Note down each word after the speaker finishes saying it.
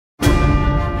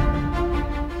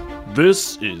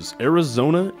This is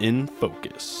Arizona in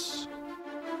Focus.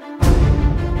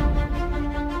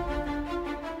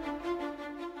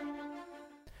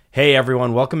 Hey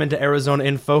everyone, welcome into Arizona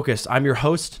in Focus. I'm your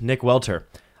host, Nick Welter.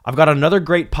 I've got another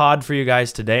great pod for you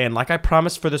guys today, and like I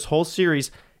promised for this whole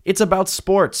series, it's about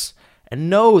sports. And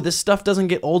no, this stuff doesn't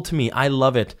get old to me. I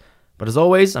love it. But as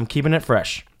always, I'm keeping it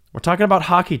fresh. We're talking about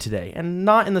hockey today, and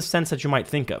not in the sense that you might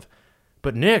think of.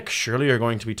 But Nick, surely you're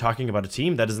going to be talking about a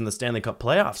team that is in the Stanley Cup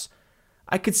playoffs.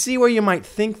 I could see where you might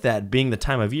think that, being the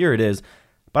time of year it is,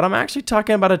 but I'm actually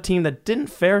talking about a team that didn't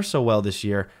fare so well this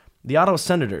year, the Ottawa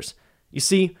Senators. You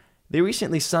see, they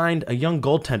recently signed a young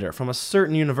goaltender from a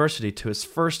certain university to his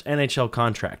first NHL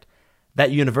contract.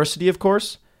 That university, of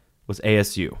course, was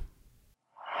ASU.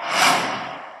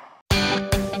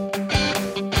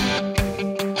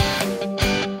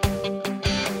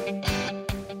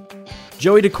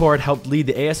 Joey Daccord helped lead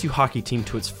the ASU hockey team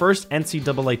to its first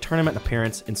NCAA tournament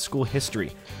appearance in school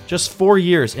history, just 4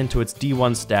 years into its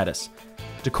D1 status.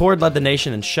 Daccord led the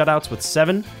nation in shutouts with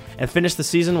 7 and finished the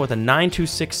season with a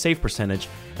 .926 save percentage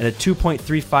and a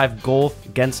 2.35 goal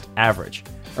against average,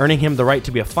 earning him the right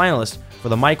to be a finalist for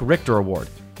the Mike Richter Award,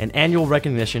 an annual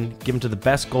recognition given to the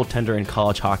best goaltender in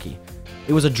college hockey.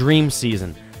 It was a dream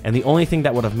season, and the only thing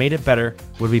that would have made it better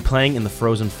would be playing in the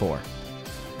Frozen Four.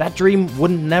 That dream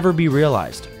wouldn't never be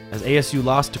realized, as ASU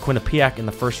lost to Quinnipiac in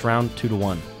the first round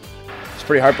 2-1. It's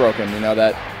pretty heartbroken,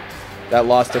 that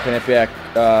loss to Quinnipiac.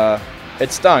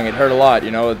 It stung. It hurt a lot,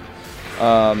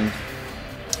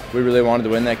 We really wanted to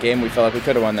win that game. We felt like we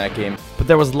could have won that game. But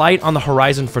there was light on the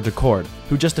horizon for Daccord,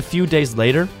 who just a few days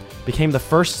later became the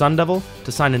first Sun Devil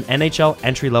to sign an NHL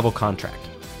entry-level contract.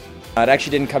 It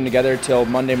actually didn't come together till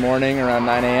Monday morning around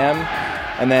 9 a.m.,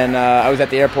 and then I was at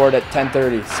the airport at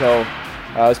 10:30, so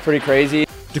it was pretty crazy.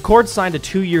 Daccord signed a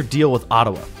 2-year deal with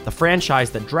Ottawa, the franchise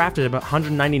that drafted him at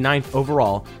 199th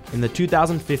overall in the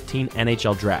 2015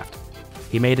 NHL Draft.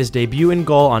 He made his debut in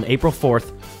goal on April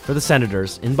 4th for the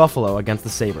Senators in Buffalo against the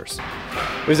Sabres.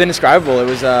 It was indescribable. It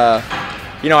was,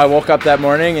 I woke up that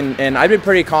morning, and I'd been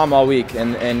pretty calm all week,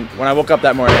 and when I woke up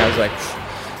that morning, I was like,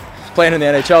 playing in the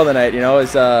NHL tonight,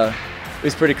 it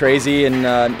was pretty crazy,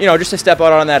 and, just to step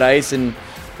out on that ice, and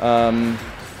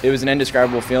it was an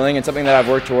indescribable feeling and something that I've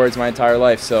worked towards my entire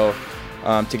life. So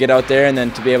to get out there and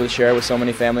then to be able to share it with so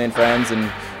many family and friends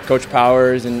and Coach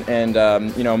Powers and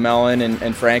Mellon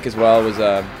and Frank as well was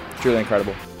truly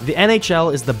incredible. The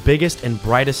NHL is the biggest and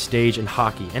brightest stage in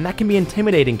hockey, and that can be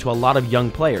intimidating to a lot of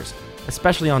young players,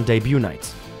 especially on debut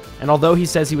nights. And although he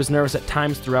says he was nervous at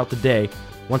times throughout the day,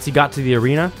 once he got to the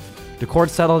arena, Daccord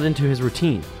settled into his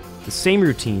routine, the same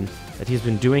routine that he's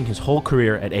been doing his whole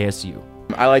career at ASU.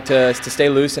 I like to stay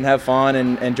loose and have fun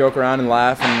and joke around and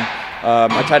laugh, and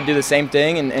I tried to do the same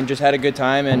thing and just had a good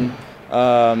time. And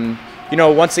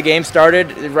once the game started,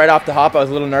 right off the hop, I was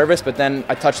a little nervous, but then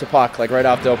I touched the puck right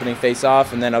off the opening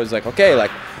face-off, and then I was like, okay,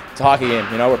 it's a hockey game,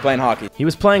 we're playing hockey. He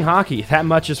was playing hockey, that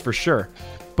much is for sure,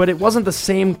 but it wasn't the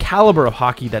same caliber of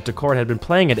hockey that Daccord had been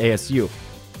playing at ASU,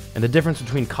 and the difference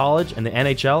between college and the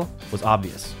NHL was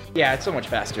obvious. Yeah, it's so much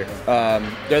faster.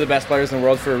 They're the best players in the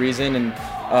world for a reason, and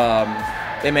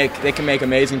they can make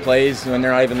amazing plays when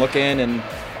they're not even looking. And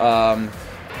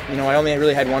I only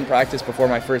really had one practice before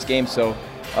my first game, so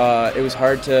it was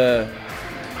hard to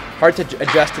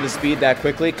adjust to the speed that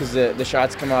quickly because the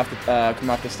shots come off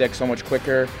the stick so much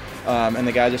quicker, and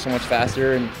the guys are so much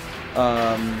faster. And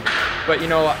but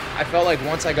I felt like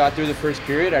once I got through the first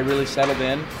period, I really settled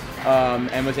in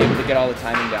and was able to get all the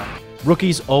timing down.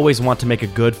 Rookies always want to make a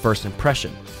good first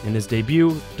impression. In his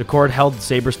debut, Daccord held the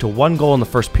Sabres to 1 goal in the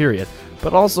first period,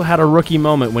 but also had a rookie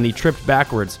moment when he tripped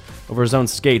backwards over his own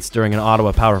skates during an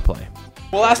Ottawa power play.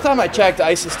 Well, last time I checked,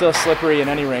 ice is still slippery in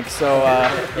any rink, so,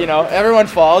 everyone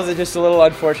falls. It's just a little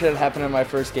unfortunate it happened in my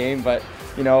first game, but,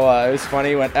 it was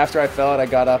funny. After I fell, I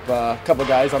got up, a couple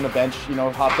guys on the bench,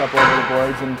 hopped up over the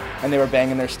boards, and they were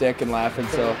banging their stick and laughing,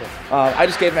 so I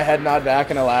just gave them a head nod back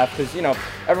and a laugh, because,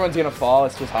 everyone's going to fall.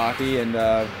 It's just hockey, and,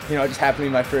 it just happened to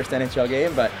be my first NHL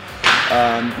game, but,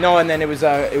 no, and then it was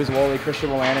Wally, Christian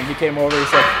Milan, and he came over,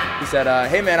 he said,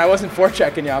 hey man, I wasn't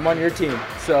forechecking you, I'm on your team,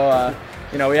 so,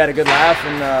 we had a good laugh,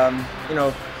 and,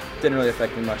 didn't really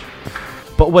affect me much.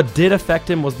 But what did affect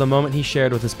him was the moment he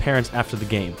shared with his parents after the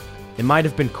game. It might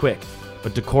have been quick,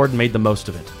 but Daccord made the most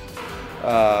of it.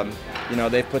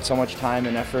 They've put so much time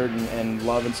and effort and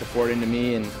love and support into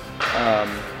me, and, I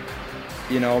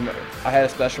had a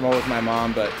special moment with my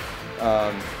mom, but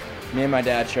me and my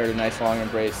dad shared a nice long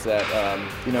embrace that,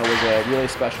 was a really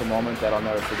special moment that I'll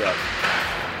never forget.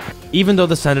 Even though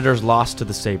the Senators lost to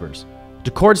the Sabres,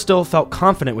 Daccord still felt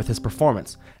confident with his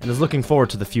performance and is looking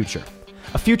forward to the future.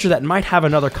 a future that might have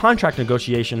another contract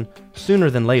negotiation sooner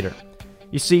than later.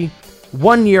 You see,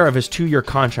 1 year of his 2-year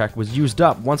contract was used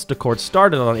up once Daccord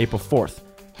started on April 4th,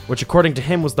 which according to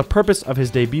him was the purpose of his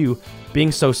debut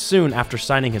being so soon after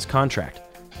signing his contract.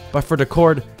 But for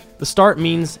Daccord, the start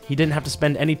means he didn't have to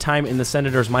spend any time in the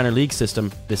Senators minor league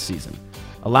system this season,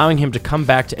 allowing him to come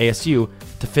back to ASU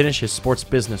to finish his sports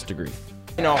business degree.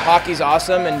 You know, hockey's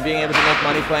awesome, and being able to make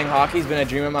money playing hockey has been a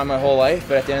dream of mine my whole life.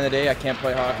 But at the end of the day, I can't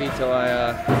play hockey till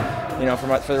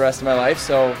for the rest of my life.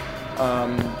 So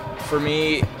for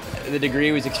me, the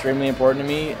degree was extremely important to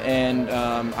me, and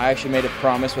I actually made a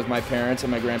promise with my parents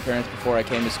and my grandparents before I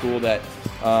came to school that,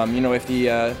 if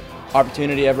the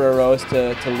opportunity ever arose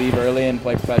to leave early and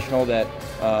play professional, that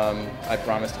I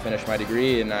promised to finish my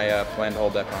degree, and I plan to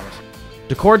hold that promise.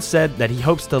 Daccord said that he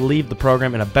hopes to leave the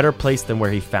program in a better place than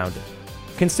where he found it,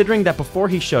 considering that before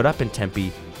he showed up in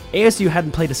Tempe, ASU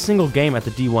hadn't played a single game at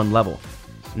the D1 level.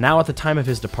 Now at the time of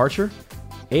his departure,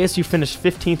 ASU finished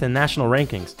 15th in national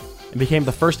rankings and became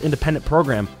the first independent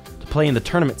program to play in the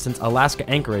tournament since Alaska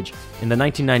Anchorage in the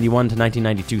 1991 to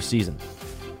 1992 season.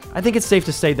 I think it's safe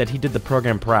to say that he did the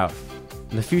program proud,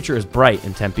 and the future is bright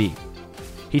in Tempe.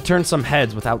 He turned some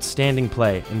heads with outstanding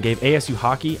play and gave ASU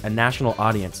hockey a national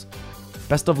audience.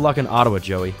 Best of luck in Ottawa,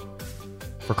 Joey.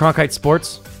 For Cronkite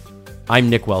Sports, I'm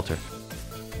Nick Welter.